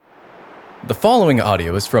The following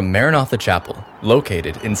audio is from Maranatha Chapel,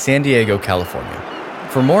 located in San Diego, California.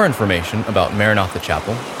 For more information about Maranatha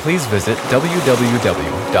Chapel, please visit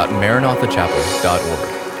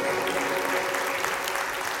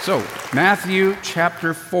www.maranathachapel.org. So, Matthew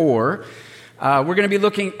chapter 4, we're going to be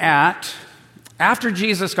looking at, after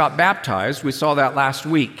Jesus got baptized, we saw that last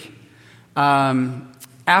week.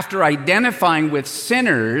 After identifying with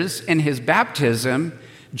sinners in his baptism,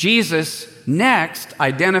 Jesus next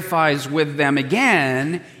identifies with them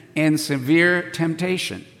again in severe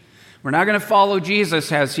temptation. We're now going to follow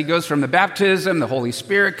Jesus as he goes from the baptism, the Holy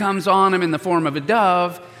Spirit comes on him in the form of a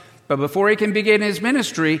dove, but before he can begin his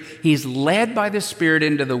ministry, he's led by the Spirit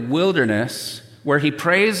into the wilderness where he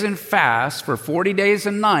prays and fasts for 40 days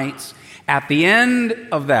and nights. At the end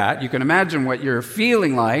of that, you can imagine what you're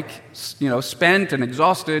feeling like, spent and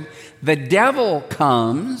exhausted. The devil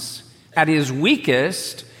comes at his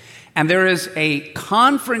weakest, and there is a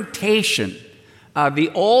confrontation, the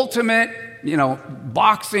ultimate,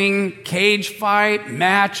 boxing cage fight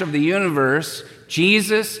match of the universe,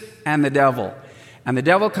 Jesus and the devil. And the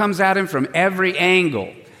devil comes at him from every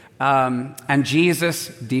angle, and Jesus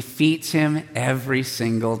defeats him every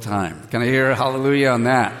single time. Can I hear a hallelujah on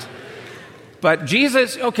that? But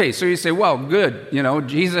Jesus, okay, so you say, well, good,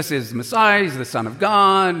 Jesus is the Messiah, he's the Son of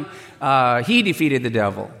God, he defeated the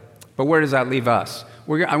devil. But where does that leave us?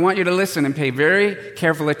 I want you to listen and pay very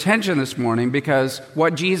careful attention this morning, because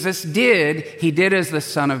what Jesus did, he did as the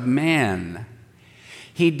Son of Man.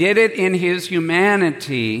 He did it in his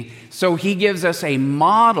humanity, so he gives us a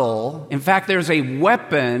model. In fact, there's a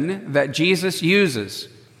weapon that Jesus uses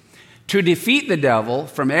to defeat the devil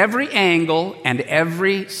from every angle and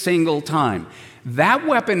every single time. That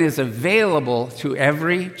weapon is available to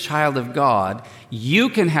every child of God. You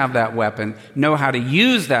can have that weapon, know how to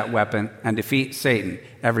use that weapon, and defeat Satan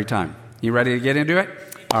every time. You ready to get into it?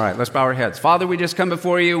 All right, let's bow our heads. Father, we just come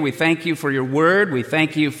before you. We thank you for your word. We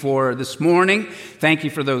thank you for this morning. Thank you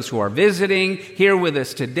for those who are visiting here with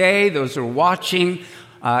us today, those who are watching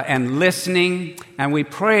and listening. And we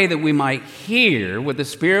pray that we might hear what the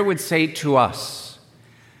Spirit would say to us.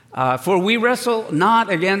 For we wrestle not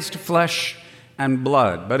against flesh and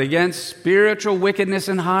blood, but against spiritual wickedness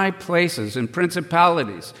in high places and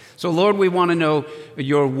principalities. So, Lord, we want to know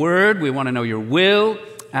your word, we want to know your will,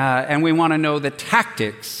 and we want to know the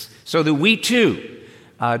tactics so that we too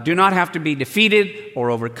do not have to be defeated or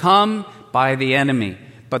overcome by the enemy,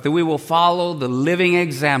 but that we will follow the living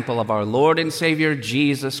example of our Lord and Savior,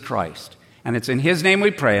 Jesus Christ. And it's in his name we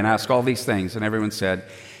pray and ask all these things. And everyone said,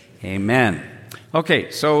 amen.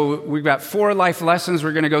 Okay, so we've got 4 life lessons.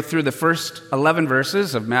 We're going to go through the first 11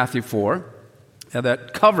 verses of Matthew 4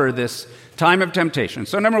 that cover this time of temptation.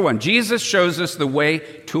 So number 1, Jesus shows us the way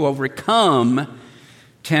to overcome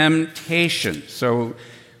temptation. So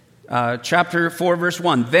chapter 4, verse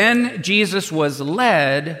 1, then Jesus was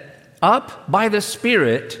led up by the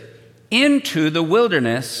Spirit into the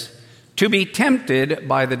wilderness to be tempted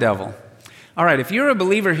by the devil. All right, if you're a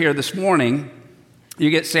believer here this morning, you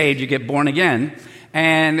get saved, you get born again.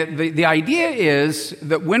 And the idea is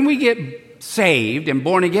that when we get saved and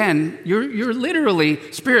born again, you're literally,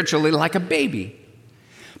 spiritually like a baby.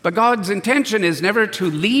 But God's intention is never to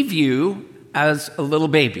leave you as a little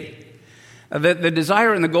baby. The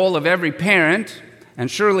desire and the goal of every parent, and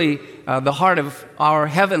surely the heart of our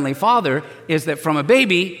Heavenly Father, is that from a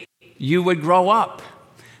baby you would grow up.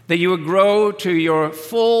 That you would grow to your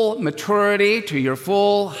full maturity, to your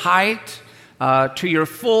full height, to your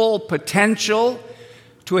full potential,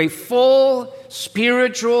 to a full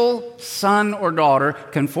spiritual son or daughter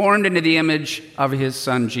conformed into the image of his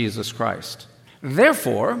Son, Jesus Christ.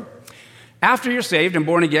 Therefore, after you're saved and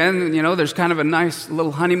born again, there's kind of a nice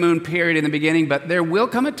little honeymoon period in the beginning, but there will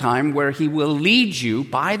come a time where he will lead you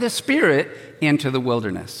by the Spirit into the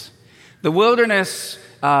wilderness. The wilderness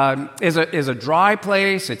is a dry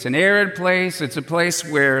place, it's an arid place, it's a place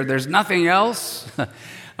where there's nothing else.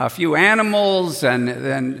 A few animals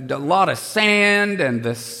and a lot of sand and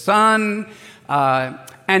the sun.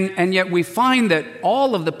 And yet we find that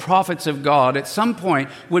all of the prophets of God at some point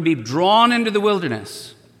would be drawn into the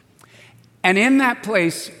wilderness. And in that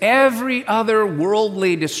place, every other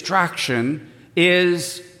worldly distraction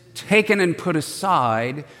is taken and put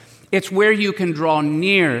aside. It's where you can draw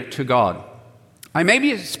near to God. I may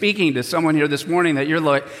be speaking to someone here this morning that you're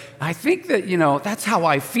like, I think that, that's how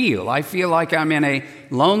I feel. I feel like I'm in a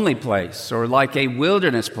lonely place or like a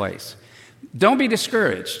wilderness place. Don't be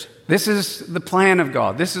discouraged. This is the plan of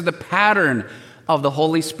God. This is the pattern of the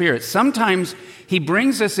Holy Spirit. Sometimes he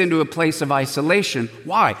brings us into a place of isolation.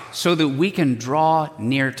 Why? So that we can draw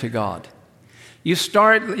near to God. You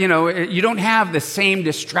start, you don't have the same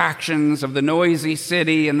distractions of the noisy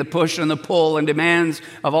city and the push and the pull and demands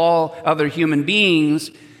of all other human beings.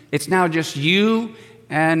 It's now just you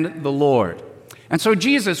and the Lord. And so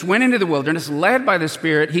Jesus went into the wilderness, led by the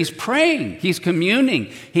Spirit. He's praying, he's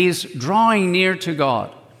communing, he's drawing near to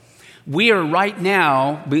God. We are right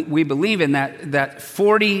now, we believe in that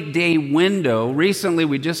 40-day window. Recently,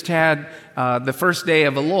 we just had the first day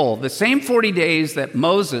of Elul. The same 40 days that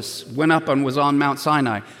Moses went up and was on Mount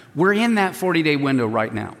Sinai. We're in that 40-day window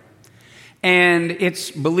right now. And it's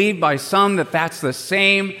believed by some that that's the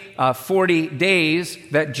same 40 days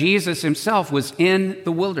that Jesus himself was in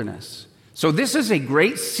the wilderness. So this is a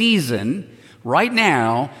great season right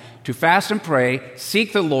now to fast and pray,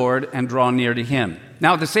 seek the Lord, and draw near to him.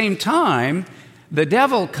 Now, at the same time, the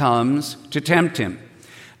devil comes to tempt him.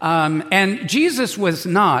 And Jesus was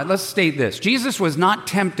not, let's state this, Jesus was not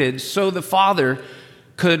tempted so the Father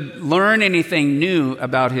could learn anything new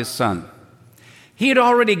about his Son. He had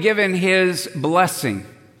already given his blessing.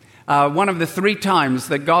 One of the 3 times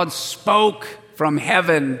that God spoke from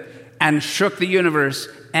heaven and shook the universe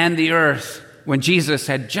and the earth when Jesus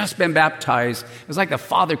had just been baptized. It was like the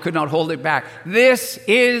Father could not hold it back. This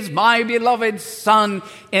is my beloved Son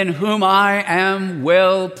in whom I am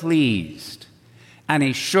well pleased. And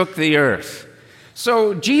he shook the earth.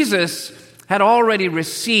 So Jesus had already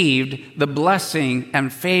received the blessing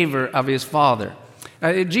and favor of his Father.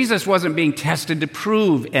 Jesus wasn't being tested to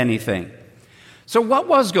prove anything. So what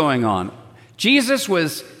was going on? Jesus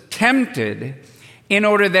was tempted in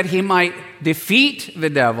order that he might defeat the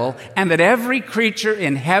devil and that every creature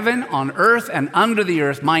in heaven, on earth, and under the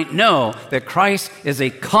earth might know that Christ is a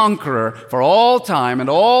conqueror for all time and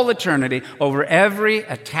all eternity over every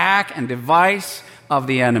attack and device of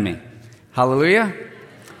the enemy. Hallelujah?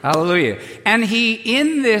 Hallelujah. And he,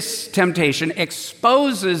 in this temptation,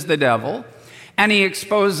 exposes the devil, and he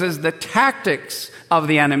exposes the tactics of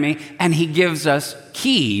the enemy, and he gives us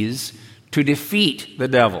keys to defeat the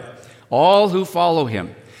devil. All who follow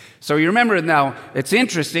him. So you remember now, it's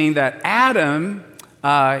interesting that Adam,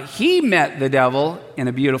 he met the devil in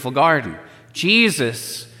a beautiful garden.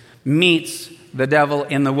 Jesus meets the devil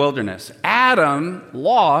in the wilderness. Adam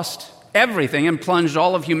lost everything and plunged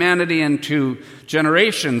all of humanity into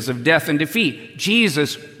generations of death and defeat.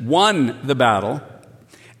 Jesus won the battle,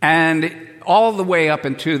 and all the way up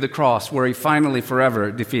into the cross where he finally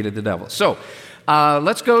forever defeated the devil. So,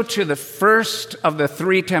 let's go to the first of the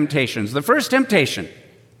 3 temptations. The first temptation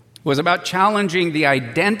was about challenging the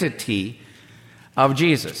identity of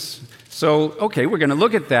Jesus. So, okay, we're going to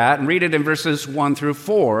look at that and read it in verses 1 through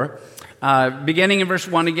 4, beginning in verse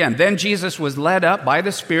 1 again. Then Jesus was led up by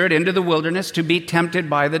the Spirit into the wilderness to be tempted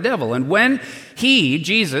by the devil. And when he,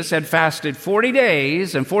 Jesus, had fasted 40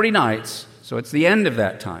 days and 40 nights, so it's the end of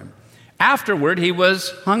that time, afterward he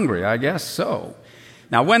was hungry, I guess so.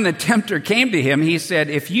 Now, when the tempter came to him, he said,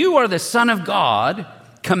 "If you are the Son of God,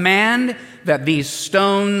 command that these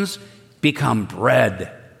stones become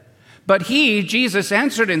bread." But he, Jesus,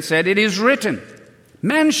 answered and said, "It is written,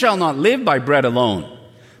 man shall not live by bread alone,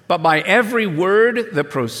 but by every word that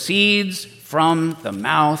proceeds from the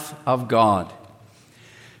mouth of God."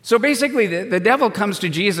 So basically, the devil comes to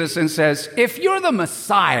Jesus and says, if you're the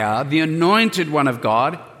Messiah, the anointed one of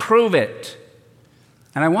God, prove it.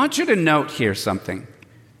 And I want you to note here something,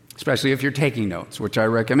 especially if you're taking notes, which I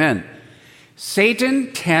recommend.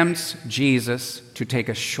 Satan tempts Jesus to take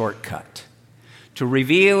a shortcut to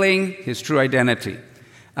revealing his true identity,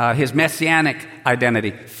 his messianic identity.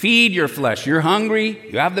 Feed your flesh. You're hungry.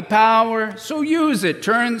 You have the power, so use it.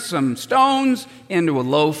 Turn some stones into a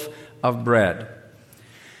loaf of bread.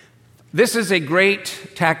 This is a great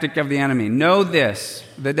tactic of the enemy. Know this.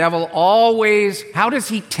 The devil always, how does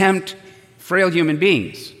he tempt frail human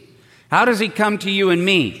beings? How does he come to you and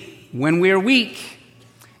me? When we are weak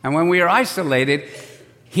and when we are isolated,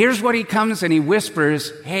 here's what he comes and he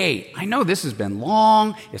whispers, hey, I know this has been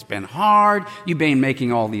long, it's been hard, you've been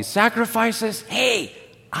making all these sacrifices. Hey,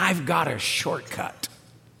 I've got a shortcut.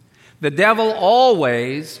 The devil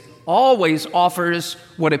always offers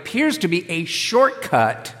what appears to be a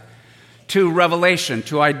shortcut to revelation,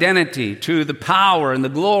 to identity, to the power and the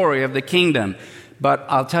glory of the kingdom. But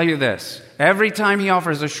I'll tell you this, every time he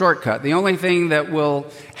offers a shortcut, the only thing that will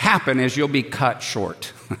happen is you'll be cut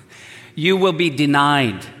short. You will be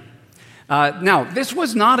denied. Now, this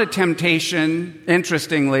was not a temptation,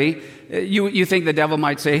 interestingly. You think the devil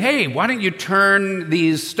might say, hey, why don't you turn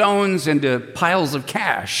these stones into piles of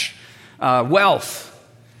cash, wealth?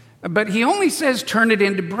 But he only says turn it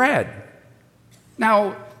into bread.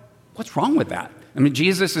 Now, what's wrong with that? I mean,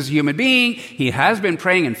 Jesus is a human being. He has been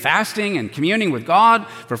praying and fasting and communing with God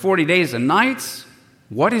for 40 days and nights.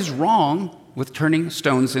 What is wrong with turning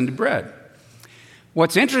stones into bread?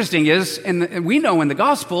 What's interesting is, we know in the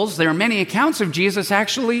Gospels, there are many accounts of Jesus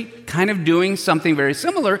actually kind of doing something very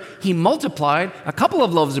similar. He multiplied a couple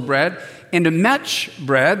of loaves of bread into much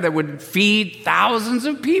bread that would feed thousands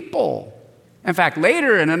of people. In fact,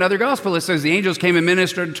 later in another Gospel, it says the angels came and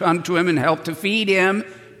ministered unto him and helped to feed him.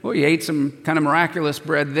 Well, he ate some kind of miraculous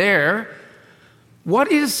bread there.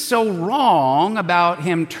 What is so wrong about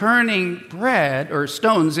him turning bread or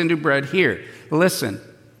stones into bread here? Listen,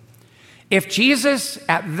 if Jesus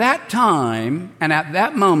at that time and at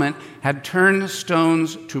that moment had turned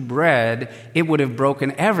stones to bread, it would have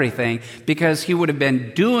broken everything because he would have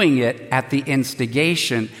been doing it at the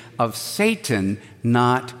instigation of Satan,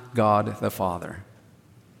 not God the Father.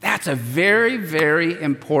 That's a very, very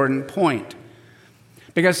important point.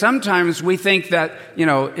 Because sometimes we think that,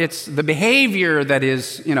 it's the behavior that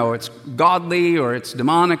is, it's godly or it's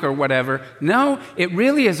demonic or whatever. No, it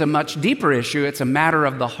really is a much deeper issue. It's a matter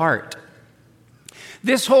of the heart.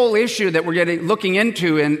 This whole issue that we're looking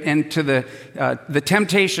into the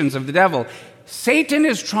temptations of the devil, Satan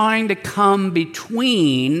is trying to come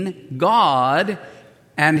between God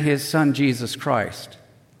and his son Jesus Christ.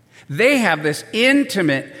 They have this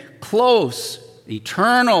intimate, close,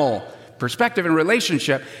 eternal perspective and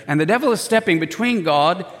relationship, and the devil is stepping between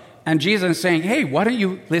God and Jesus and saying, hey, why don't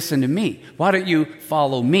you listen to me? Why don't you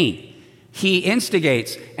follow me? He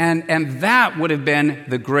instigates, and that would have been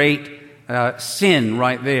the great sin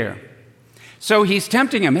right there. So he's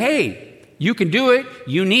tempting him, hey, you can do it,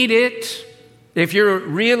 you need it. If you're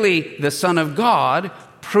really the Son of God,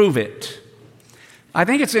 prove it. I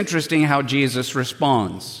think it's interesting how Jesus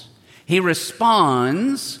responds. He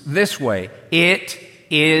responds this way, it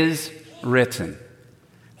is written.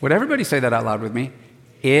 Would everybody say that out loud with me?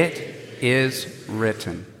 It is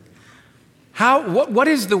written. What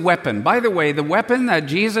is the weapon? By the way, the weapon that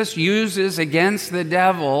Jesus uses against the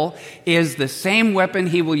devil is the same weapon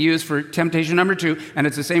he will use for temptation number 2, and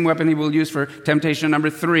it's the same weapon he will use for temptation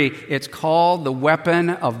number 3. It's called the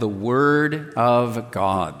weapon of the Word of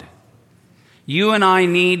God. You and I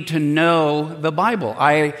need to know the Bible.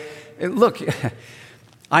 I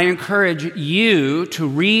encourage you to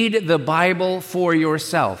read the Bible for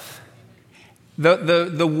yourself.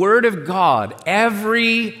 The Word of God,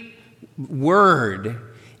 every word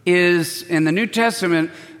is, in the New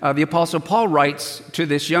Testament, the Apostle Paul writes to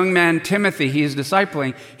this young man, Timothy, he's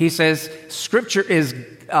discipling, he says, Scripture is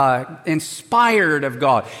inspired of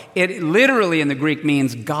God. It literally in the Greek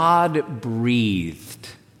means God breathed.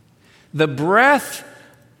 The breath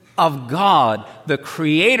of God, the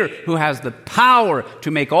Creator who has the power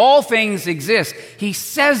to make all things exist. He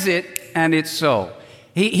says it, and it's so.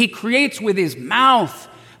 He creates with his mouth,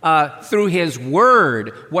 through his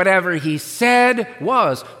word, whatever he said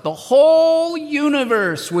was. The whole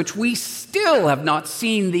universe, which we still have not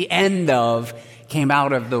seen the end of, came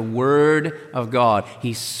out of the Word of God.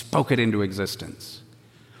 He spoke it into existence.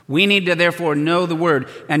 We need to therefore know the Word,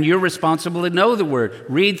 and you're responsible to know the Word.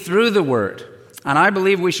 Read through the Word. And I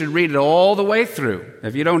believe we should read it all the way through.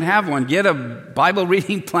 If you don't have one, get a Bible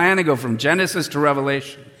reading plan and go from Genesis to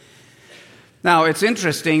Revelation. Now, it's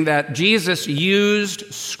interesting that Jesus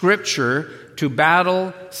used Scripture to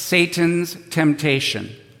battle Satan's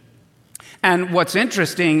temptation. And what's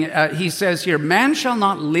interesting, he says here, man shall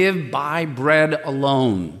not live by bread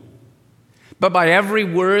alone, but by every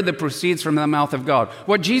word that proceeds from the mouth of God.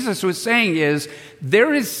 What Jesus was saying is,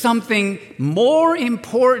 there is something more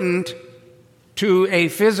important to a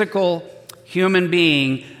physical human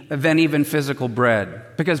being than even physical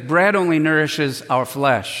bread. Because bread only nourishes our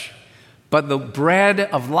flesh. But the bread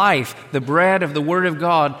of life, the bread of the Word of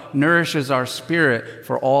God, nourishes our spirit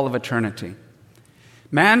for all of eternity.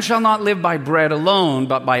 Man shall not live by bread alone,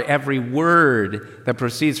 but by every word that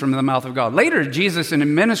proceeds from the mouth of God. Later, Jesus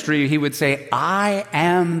in ministry, he would say, I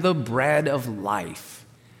am the bread of life.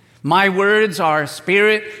 My words are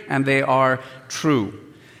spirit and they are true.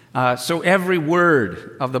 So every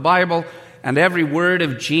word of the Bible and every word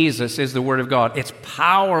of Jesus is the Word of God. It's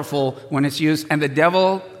powerful when it's used. And the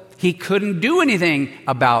devil, he couldn't do anything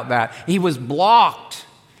about that. He was blocked,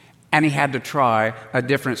 and he had to try a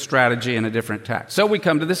different strategy and a different tack. So we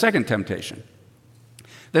come to the second temptation.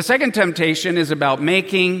 The second temptation is about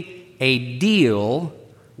making a deal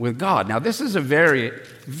with God. Now, this is a very,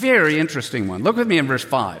 very interesting one. Look with me in verse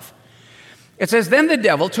 5. It says, Then the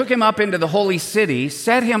devil took him up into the holy city,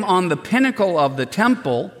 set him on the pinnacle of the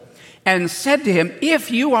temple, and said to him,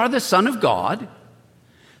 If you are the Son of God,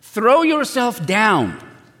 throw yourself down.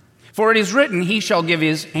 For it is written, he shall give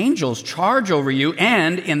his angels charge over you,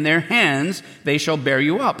 and in their hands they shall bear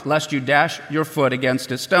you up, lest you dash your foot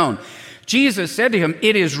against a stone. Jesus said to him,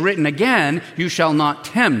 it is written again, you shall not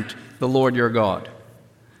tempt the Lord your God.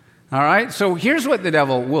 All right, so here's what the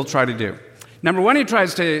devil will try to do. Number one, he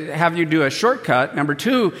tries to have you do a shortcut. Number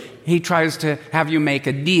two, he tries to have you make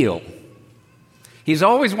a deal. He's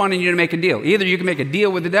always wanting you to make a deal. Either you can make a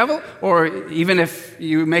deal with the devil, or even if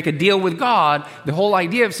you make a deal with God, the whole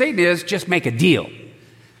idea of Satan is just make a deal.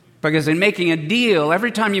 Because in making a deal,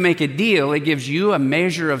 every time you make a deal, it gives you a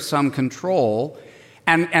measure of some control,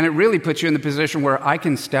 and it really puts you in the position where I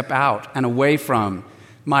can step out and away from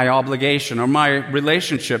my obligation or my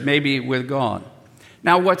relationship, maybe with God.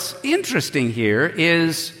 Now, what's interesting here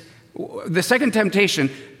is the second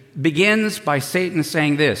temptation begins by Satan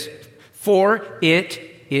saying this, for it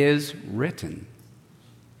is written.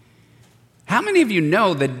 How many of you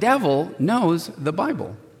know the devil knows the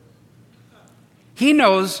Bible? He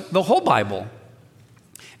knows the whole Bible.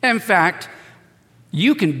 In fact,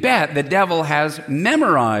 you can bet the devil has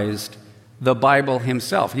memorized the Bible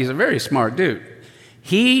himself. He's a very smart dude.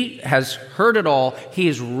 He has heard it all, he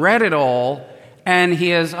has read it all, and he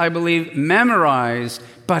has, I believe, memorized,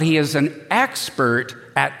 but he is an expert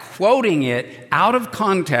at quoting it out of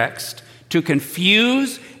context to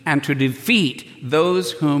confuse and to defeat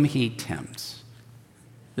those whom he tempts.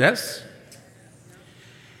 Yes?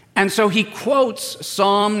 And so he quotes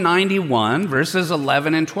Psalm 91, verses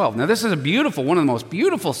 11 and 12. Now, this is a beautiful, one of the most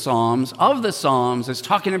beautiful Psalms of the Psalms. It's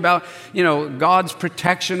talking about, God's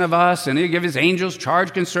protection of us, and he'll give his angels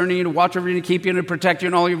charge concerning you to watch over you, to keep you, and to protect you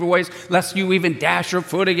in all your ways, lest you even dash your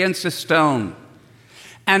foot against a stone.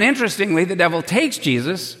 And interestingly, the devil takes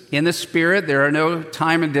Jesus in the spirit. There are no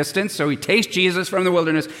time and distance, so he takes Jesus from the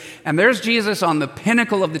wilderness, and there's Jesus on the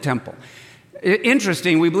pinnacle of the temple.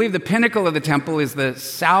 Interesting, we believe the pinnacle of the temple is the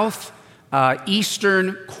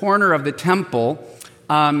southeastern corner of the temple,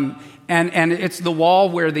 and it's the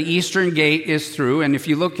wall where the eastern gate is through. And if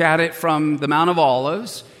you look at it from the Mount of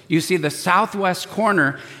Olives, you see the southwest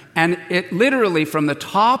corner, and it literally from the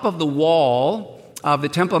top of the wall of the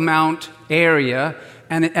Temple Mount area,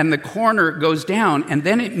 and the corner goes down, and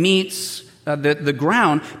then it meets the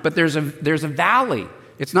ground, but there's a valley.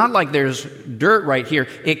 It's not like there's dirt right here.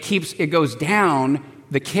 It goes down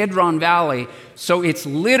the Kidron Valley, so it's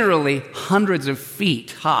literally hundreds of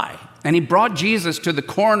feet high. And he brought Jesus to the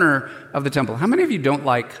corner of the temple. How many of you don't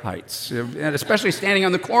like heights? Especially standing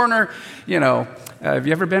on the corner, have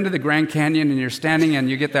you ever been to the Grand Canyon and you're standing and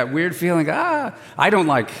you get that weird feeling, I don't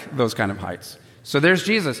like those kind of heights. So there's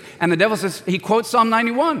Jesus. And the devil says, he quotes Psalm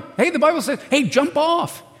 91. Hey, the Bible says, hey, jump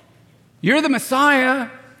off. You're the Messiah.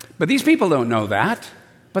 But these people don't know that.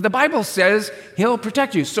 But the Bible says he'll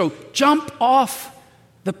protect you. So jump off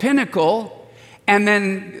the pinnacle, and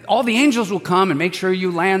then all the angels will come and make sure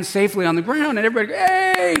you land safely on the ground. And everybody goes,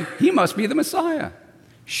 hey, he must be the Messiah.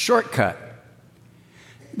 Shortcut.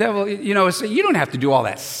 Devil, so you don't have to do all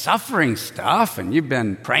that suffering stuff, and you've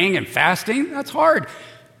been praying and fasting. That's hard.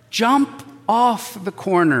 Jump off the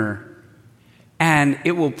corner, and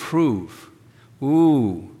it will prove.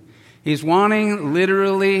 He's wanting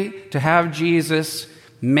literally to have Jesus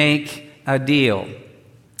make a deal.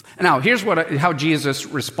 Now, here's how Jesus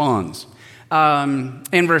responds.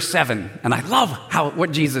 In verse 7, and I love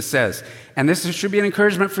what Jesus says. And this should be an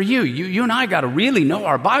encouragement for you. You and I got to really know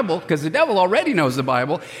our Bible, because the devil already knows the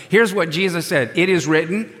Bible. Here's what Jesus said. It is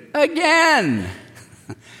written again.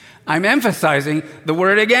 I'm emphasizing the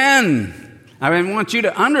word again. I want you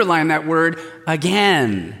to underline that word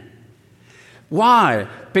again. Why?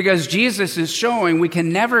 Because Jesus is showing we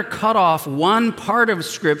can never cut off one part of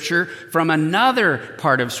Scripture from another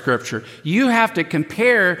part of Scripture. You have to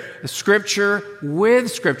compare Scripture with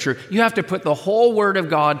Scripture. You have to put the whole Word of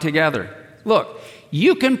God together. Look,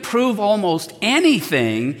 you can prove almost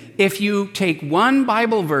anything if you take one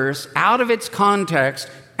Bible verse out of its context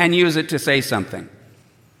and use it to say something.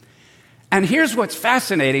 And here's what's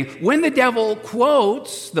fascinating. When the devil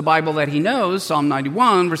quotes the Bible that he knows, Psalm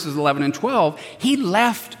 91, verses 11 and 12, he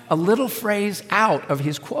left a little phrase out of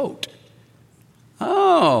his quote.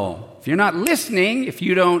 If you're not listening, if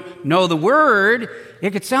you don't know the word,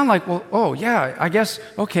 it could sound like, I guess,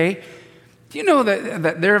 okay. Do you know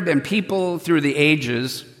that there have been people through the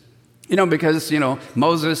ages, because,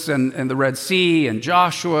 Moses and the Red Sea and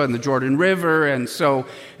Joshua and the Jordan River, and so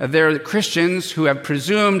there are Christians who have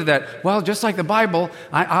presumed that, just like the Bible,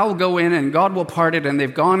 I'll go in and God will part it, and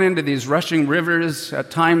they've gone into these rushing rivers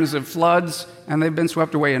at times of floods, and they've been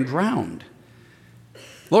swept away and drowned.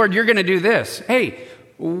 Lord, you're going to do this. Hey,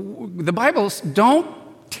 the Bible,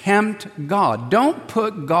 don't tempt God. Don't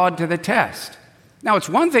put God to the test. Now, it's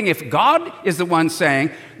one thing if God is the one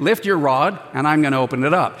saying, lift your rod and I'm going to open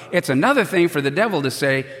it up. It's another thing for the devil to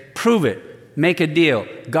say, prove it, make a deal.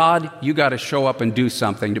 God, you got to show up and do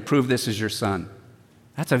something to prove this is your son.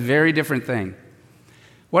 That's a very different thing.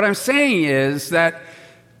 What I'm saying is that,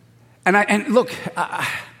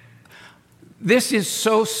 this is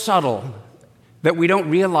so subtle that we don't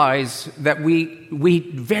realize that we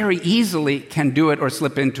very easily can do it or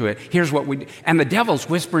slip into it. Here's what we do. And the devil's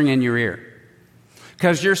whispering in your ear.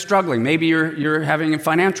 Because you're struggling. Maybe you're having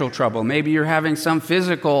financial trouble. Maybe you're having some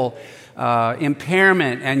physical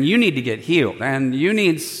impairment and you need to get healed. And you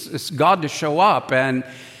need God to show up. And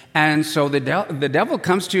so the devil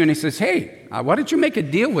comes to you and he says, hey, why don't you make a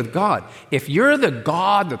deal with God? If you're the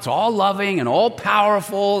God that's all loving and all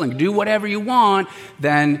powerful and do whatever you want,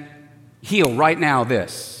 then heal right now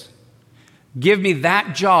this. Give me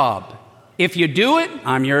that job. If you do it,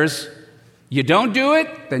 I'm yours. You don't do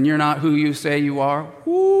it, then you're not who you say you are.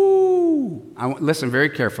 Woo! Listen very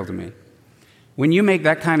careful to me. When you make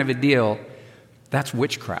that kind of a deal, that's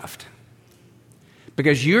witchcraft.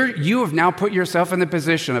 Because you have now put yourself in the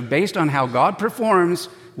position of, based on how God performs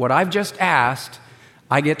what I've just asked,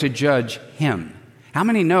 I get to judge him. How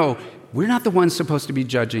many know we're not the ones supposed to be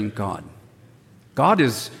judging God? God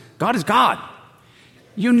is God.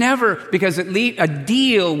 You never, because at least a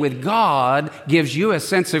deal with God gives you a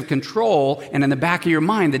sense of control, and in the back of your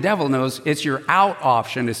mind, the devil knows it's your out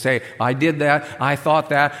option to say, I did that, I thought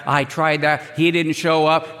that, I tried that, he didn't show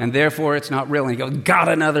up, and therefore it's not real. And he goes, got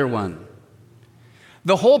another one.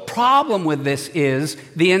 The whole problem with this is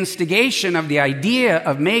the instigation of the idea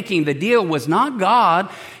of making the deal was not God.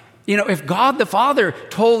 You know, if God the Father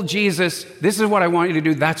told Jesus, this is what I want you to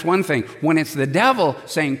do, that's one thing. When it's the devil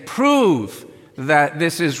saying, prove that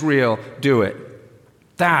this is real, do it.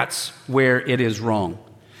 That's where it is wrong.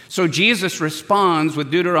 So Jesus responds with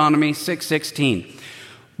Deuteronomy 6:16.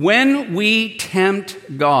 When we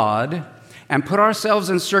tempt God and put ourselves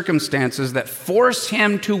in circumstances that force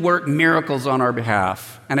him to work miracles on our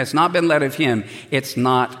behalf, and it's not been led of him, it's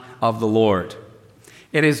not of the Lord.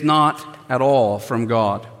 It is not at all from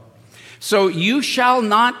God. So you shall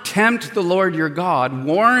not tempt the Lord your God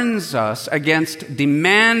warns us against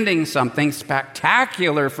demanding something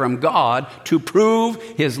spectacular from God to prove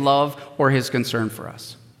his love or his concern for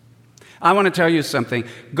us. I want to tell you something.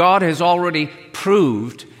 God has already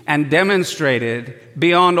proved and demonstrated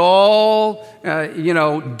beyond all,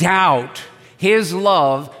 doubt his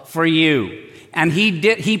love for you. And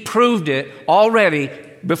he proved it already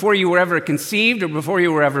before you were ever conceived or before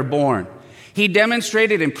you were ever born. He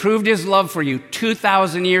demonstrated and proved his love for you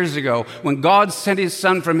 2,000 years ago when God sent his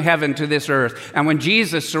son from heaven to this earth. And when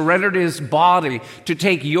Jesus surrendered his body to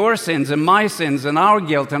take your sins and my sins and our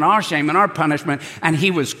guilt and our shame and our punishment. And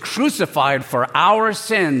he was crucified for our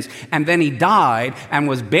sins. And then he died and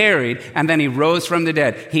was buried. And then he rose from the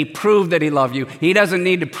dead. He proved that he loved you. He doesn't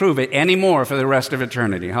need to prove it anymore for the rest of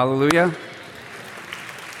eternity. Hallelujah.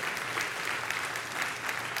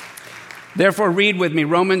 Therefore, read with me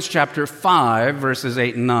Romans chapter 5, verses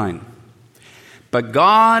 8 and 9. But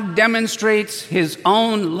God demonstrates his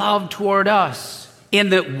own love toward us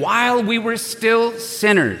in that while we were still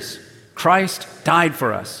sinners, Christ died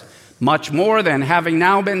for us. Much more than having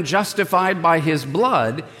now been justified by his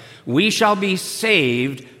blood, we shall be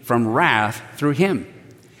saved from wrath through him.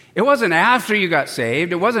 It wasn't after you got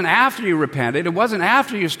saved. It wasn't after you repented. It wasn't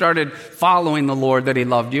after you started following the Lord that he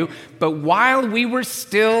loved you. But while we were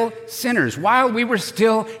still sinners, while we were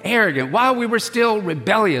still arrogant, while we were still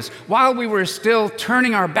rebellious, while we were still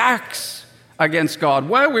turning our backs against God,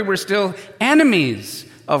 while we were still enemies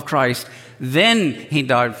of Christ, then he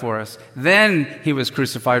died for us. Then he was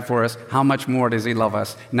crucified for us. How much more does he love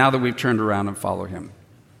us now that we've turned around and follow him?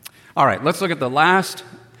 All right, let's look at the last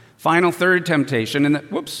final third temptation.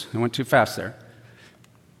 Whoops, I went too fast there.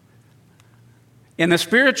 In the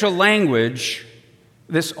spiritual language,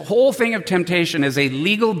 this whole thing of temptation is a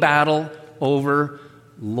legal battle over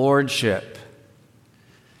lordship.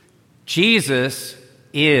 Jesus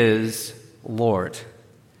is Lord.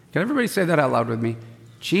 Can everybody say that out loud with me?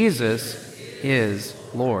 Jesus is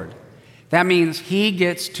Lord. That means he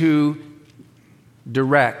gets to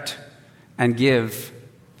direct and give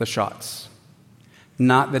the shots.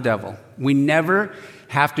 Not the devil. We never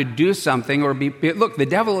have to do something or be... Look, the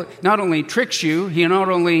devil not only tricks you, he not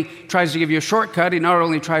only tries to give you a shortcut, he not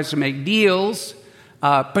only tries to make deals,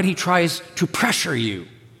 but he tries to pressure you.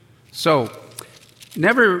 So,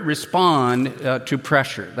 never respond to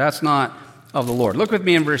pressure. That's not of the Lord. Look with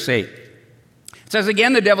me in verse 8. It says,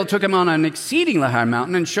 again, the devil took him on an exceedingly high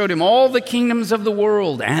mountain and showed him all the kingdoms of the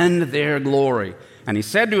world and their glory. And he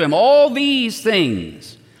said to him, all these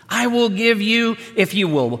things I will give you if you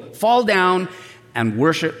will fall down and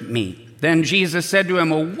worship me." Then Jesus said to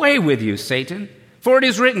him, "Away with you, Satan, for it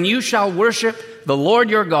is written, you shall worship the Lord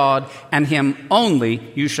your God, and him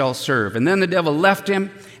only you shall serve." And then the devil left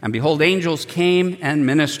him, and behold, angels came and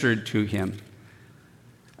ministered to him.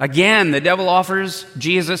 Again, the devil offers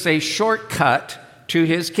Jesus a shortcut to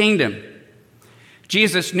his kingdom.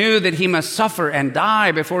 Jesus knew that he must suffer and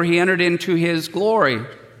die before he entered into his glory.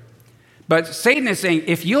 But Satan is saying,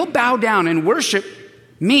 if you'll bow down and worship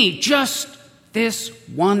me just this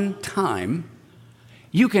one time,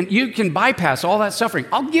 you can bypass all that suffering.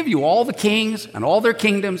 I'll give you all the kings and all their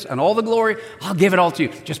kingdoms and all the glory. I'll give it all to you.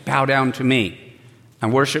 Just bow down to me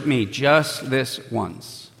and worship me just this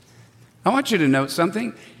once. I want you to note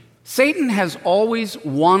something. Satan has always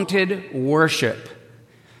wanted worship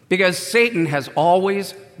because Satan has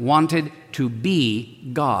always wanted to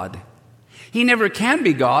be God. He never can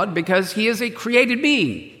be God because he is a created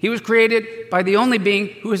being. He was created by the only being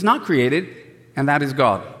who is not created, and that is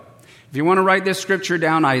God. If you want to write this scripture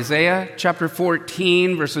down, Isaiah chapter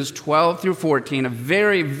 14, verses 12 through 14, a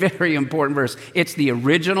very, very important verse. It's the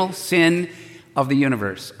original sin of the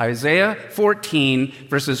universe. Isaiah 14,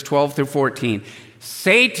 verses 12 through 14.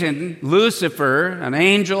 Satan, Lucifer, an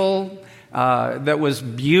angel that was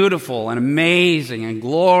beautiful and amazing and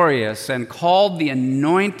glorious and called the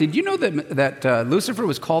anointed. Did you know that Lucifer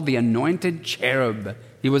was called the anointed cherub?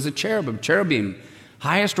 He was a cherubim,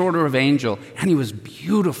 highest order of angel, and he was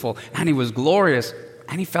beautiful and he was glorious,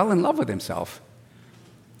 and he fell in love with himself.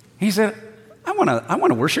 He said, I want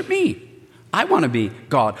to worship me. I want to be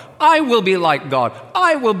God. I will be like God.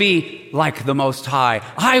 I will be like the Most High.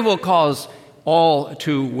 I will cause all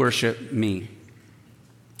to worship me.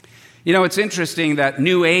 You know, it's interesting that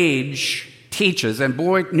New Age teaches, and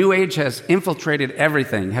boy, New Age has infiltrated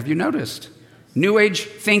everything. Have you noticed? New Age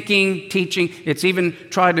thinking, teaching, it's even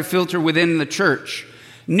tried to filter within the church.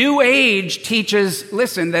 New Age teaches,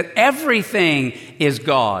 listen, that everything is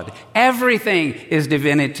God. Everything is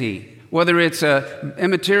divinity. Whether it's an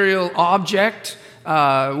immaterial object,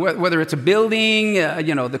 whether it's a building,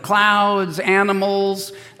 the clouds,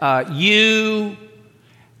 animals,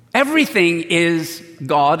 everything is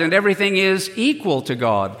God and everything is equal to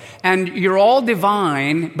God. And you're all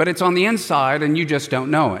divine, but it's on the inside and you just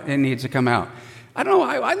don't know it. It needs to come out. I don't know,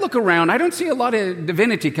 I look around, I don't see a lot of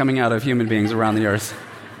divinity coming out of human beings around the earth.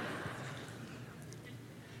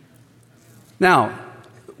 Now,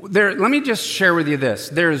 let me just share with you this.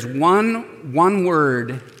 There's one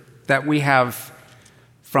word that we have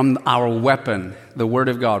from our weapon, the Word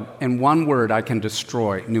of God. In one word, I can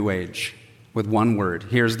destroy New Age. With one word.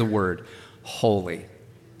 Here's the word, holy.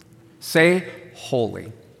 Say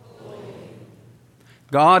holy. Holy.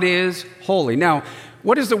 God is holy. Now,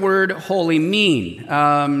 what does the word holy mean?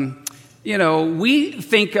 We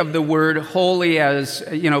think of the word holy as,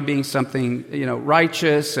 being something,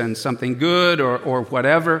 righteous and something good or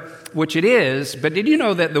whatever, which it is. But did you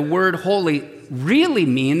know that the word holy really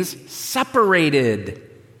means separated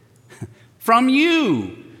from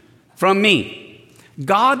you, from me?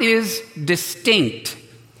 God is distinct.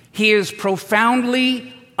 He is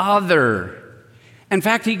profoundly other. In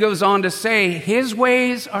fact, he goes on to say, his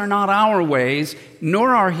ways are not our ways,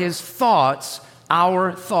 nor are his thoughts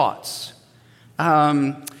our thoughts.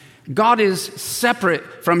 God is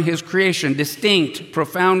separate from his creation, distinct,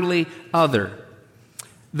 profoundly other.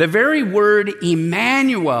 The very word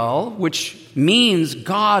Emmanuel, which means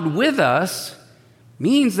God with us,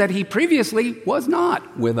 means that he previously was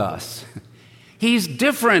not with us. He's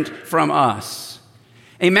different from us.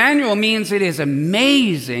 Emmanuel means it is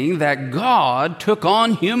amazing that God took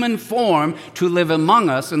on human form to live among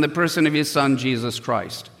us in the person of his Son, Jesus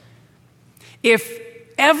Christ. If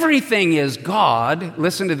everything is God,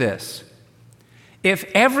 listen to this. If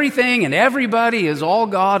everything and everybody is all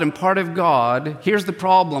God and part of God, here's the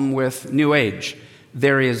problem with New Age.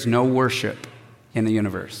 There is no worship in the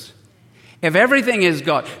universe. If everything is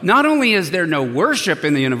God, not only is there no worship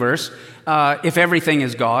in the universe, if everything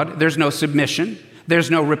is God, there's no submission,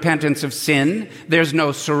 there's no repentance of sin, there's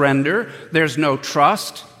no surrender, there's no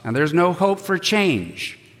trust, and there's no hope for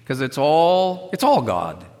change, because it's all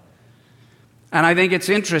God. And I think it's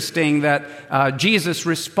interesting that Jesus'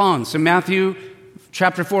 response in Matthew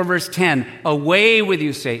chapter 4, verse 10, "Away with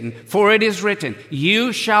you, Satan, for it is written,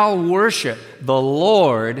 you shall worship the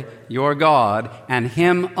Lord your God, and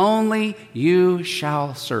him only you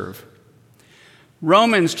shall serve."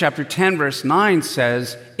 Romans chapter 10, verse 9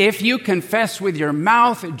 says, "If you confess with your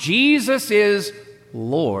mouth Jesus is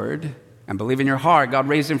Lord, and believe in your heart God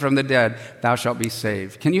raised him from the dead, thou shalt be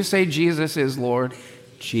saved." Can you say Jesus is Lord?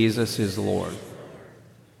 Jesus is Lord.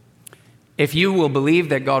 If you will believe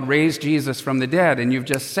that God raised Jesus from the dead, and you've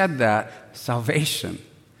just said that, salvation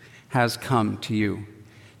has come to you.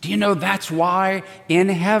 Do you know that's why in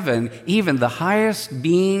heaven, even the highest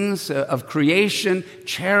beings of creation,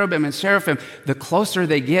 cherubim and seraphim, the closer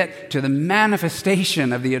they get to the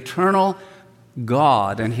manifestation of the eternal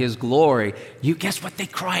God and His glory, you guess what they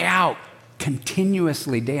cry out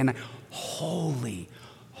continuously day and night? Holy,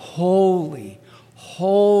 holy,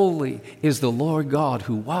 holy is the Lord God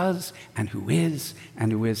who was and who is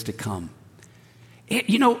to come.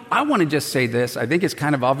 I want to just say this. I think it's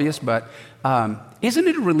kind of obvious, but isn't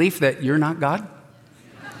it a relief that you're not God?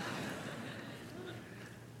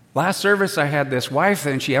 Last service, I had this wife,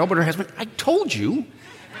 and she elbowed her husband. I told you.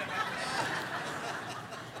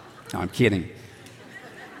 No, I'm kidding.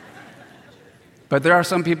 But there are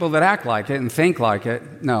some people that act like it and think like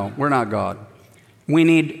it. No, we're not God. We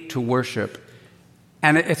need to worship.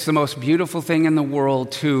 And it's the most beautiful thing in the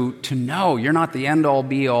world to know you're not the end-all,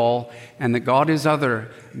 be-all, and that God is other,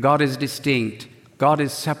 God is distinct, God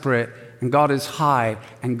is separate, and God is high,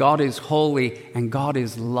 and God is holy, and God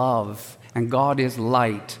is love, and God is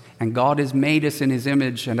light, and God has made us in His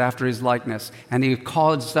image and after His likeness, and He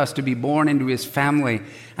caused us to be born into His family.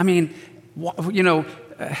 I mean,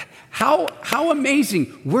 how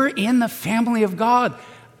amazing. We're in the family of God.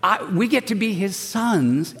 We get to be His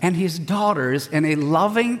sons and His daughters in a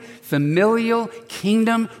loving, familial,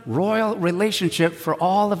 kingdom, royal relationship for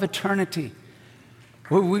all of eternity.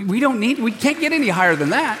 We can't get any higher than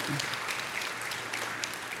that.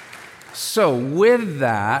 So with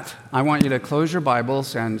that, I want you to close your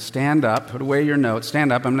Bibles and stand up, put away your notes,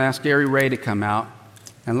 stand up. I'm going to ask Gary Ray to come out,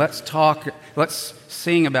 and let's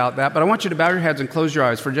sing about that. But I want you to bow your heads and close your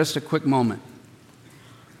eyes for just a quick moment.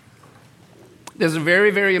 There's a very,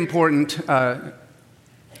 very important that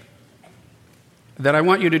I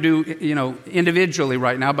want you to do, individually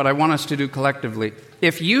right now, but I want us to do collectively.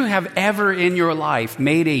 If you have ever in your life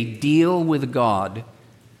made a deal with God,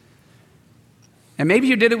 and maybe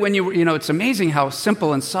you did it when you were, it's amazing how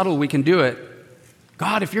simple and subtle we can do it.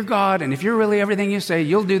 God, if you're God, and if you're really everything you say,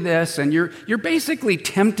 you'll do this, and you're basically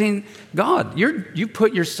tempting God. You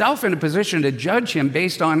put yourself in a position to judge Him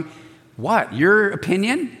based on what? Your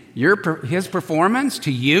opinion? His performance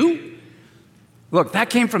to you? Look, that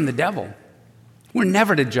came from the devil. We're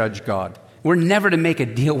never to judge God. We're never to make a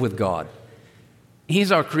deal with God.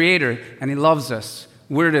 He's our creator, and He loves us.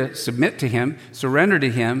 We're to submit to Him, surrender to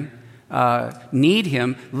Him, need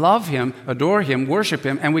Him, love Him, adore Him, worship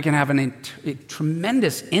Him, and we can have a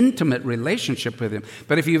tremendous, intimate relationship with Him.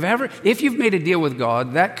 But if you've made a deal with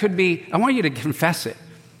God, that could be, I want you to confess it.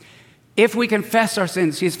 If we confess our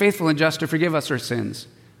sins, He is faithful and just to forgive us our sins.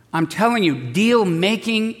 I'm telling you, deal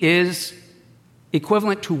making is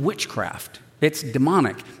equivalent to witchcraft. It's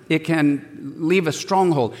demonic. It can leave a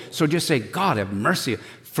stronghold. So just say, God, have mercy.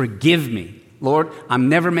 Forgive me. Lord, I'm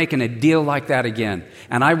never making a deal like that again.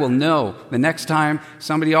 And I will know the next time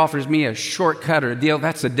somebody offers me a shortcut or a deal,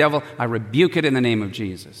 that's the devil. I rebuke it in the name of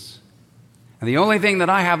Jesus. And the only thing that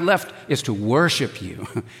I have left is to worship You,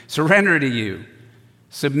 surrender to You,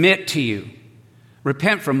 submit to You,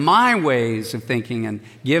 repent from my ways of thinking, and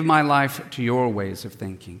give my life to Your ways of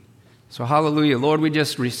thinking. So hallelujah. Lord, we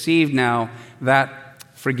just received now that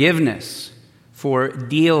forgiveness for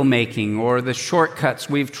deal making or the shortcuts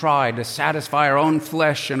we've tried to satisfy our own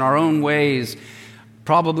flesh and our own ways,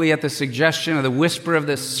 probably at the suggestion of the whisper of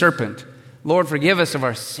the serpent. Lord, forgive us of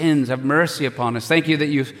our sins. Have mercy upon us. Thank You that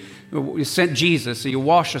You sent Jesus, so You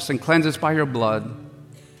wash us and cleanse us by Your blood.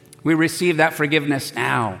 We receive that forgiveness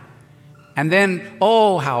now. And then,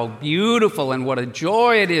 oh, how beautiful and what a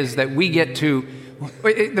joy it is that we get to,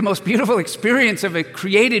 the most beautiful experience of a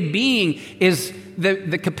created being is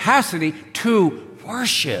the capacity to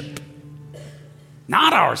worship.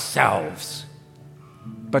 Not ourselves,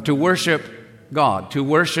 but to worship God, to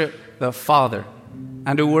worship the Father,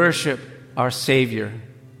 and to worship our Savior,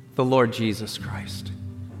 the Lord Jesus Christ.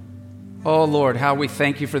 Oh, Lord, how we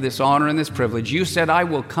thank You for this honor and this privilege. You said, I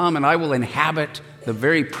will come and I will inhabit the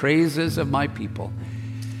very praises of My people.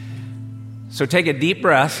 So take a deep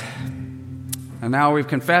breath. And now we've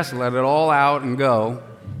confessed, let it all out and go.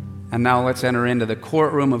 And now let's enter into the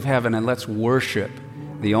courtroom of heaven and let's worship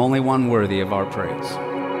the only one worthy of our praise.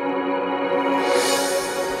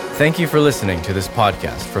 Thank you for listening to this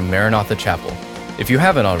podcast from Maranatha Chapel. If you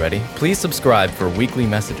haven't already, please subscribe for weekly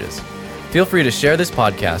messages. Feel free to share this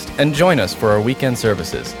podcast and join us for our weekend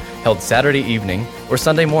services, held Saturday evening or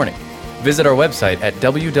Sunday morning. Visit our website at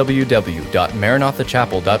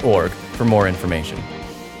www.maranathachapel.org for more information.